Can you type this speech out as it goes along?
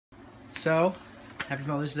So, happy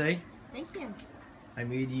Mother's Day. Thank you. I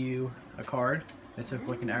made you a card. It took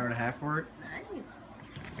like an hour and a half for it. Nice.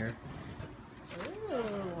 Here.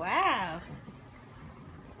 Ooh, wow.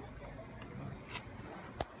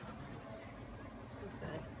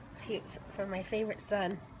 It's cute for my favorite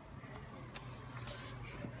son.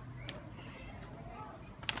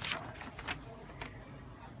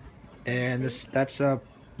 And that's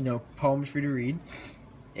poems for you to read.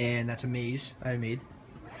 And that's a maze I made.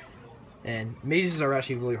 And mazes are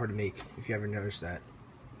actually really hard to make, if you ever noticed that.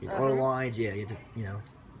 All the lines, yeah, you have to,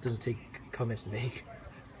 it doesn't take a couple minutes to make.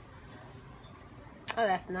 Oh,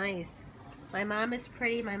 that's nice. My mom is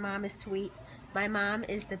pretty, my mom is sweet. My mom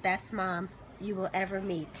is the best mom you will ever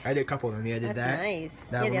meet. I did a couple of them. Yeah, I did that's that. Nice.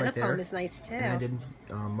 That yeah, the one other right poem there. is nice too. And I did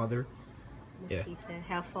Mother. Miss Yeah. Teacher,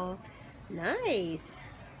 helpful.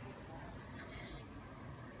 Nice.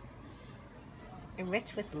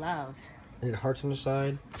 Enrich with love. I did hearts on the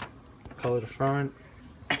side. Color the front.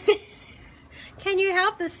 Can you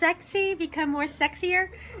help the sexy become more sexier?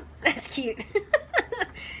 That's cute.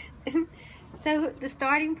 So the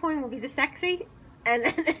starting point will be the sexy, and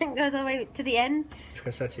then it goes all the way to the end.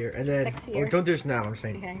 Because that's here. And then, Sexier. don't do this now, I'm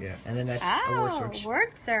saying. Okay. Yeah. And then that's a word Oh, search.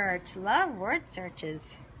 word search. Love word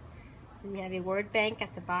searches. And you have your word bank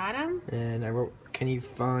at the bottom. And I wrote, can you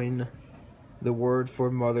find the word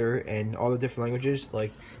for mother and all the different languages?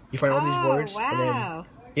 Like, you find all these words. Wow. And then,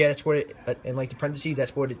 yeah, that's what it, and like the parentheses,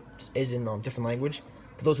 that's what it is in different language.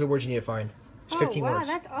 But those are the words you need to find. It's 15 wow, words.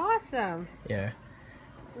 that's awesome. Yeah.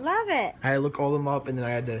 Love it. I had to look all them up, and then I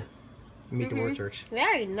had to make the word search.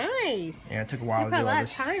 Very nice. Yeah, it took a while You to put do a all lot of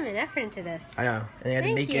this. time and effort into this. I know. And I had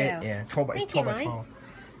to make you. it. Yeah, 12 by, Thank 12 you, by Mike. 12.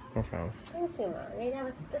 No problem. Thank you, Mommy. That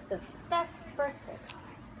was just the best birthday.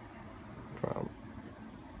 Problem.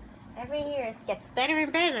 Every year it gets better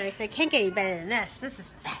and better. I say, can't get any better than this. This is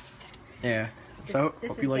the best. Yeah. So,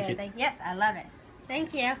 This hope is you like good. it. Yes, I love it.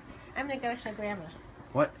 Thank you. I'm going to go show Grandma.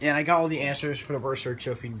 What? Yeah, and I got all the answers for the word search,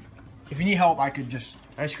 so if you need help, I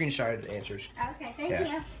screenshotted the answers. Okay, thank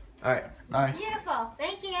Yeah. you. Alright, bye. Beautiful.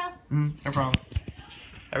 Thank you. No problem.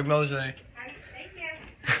 Happy Mother's Day.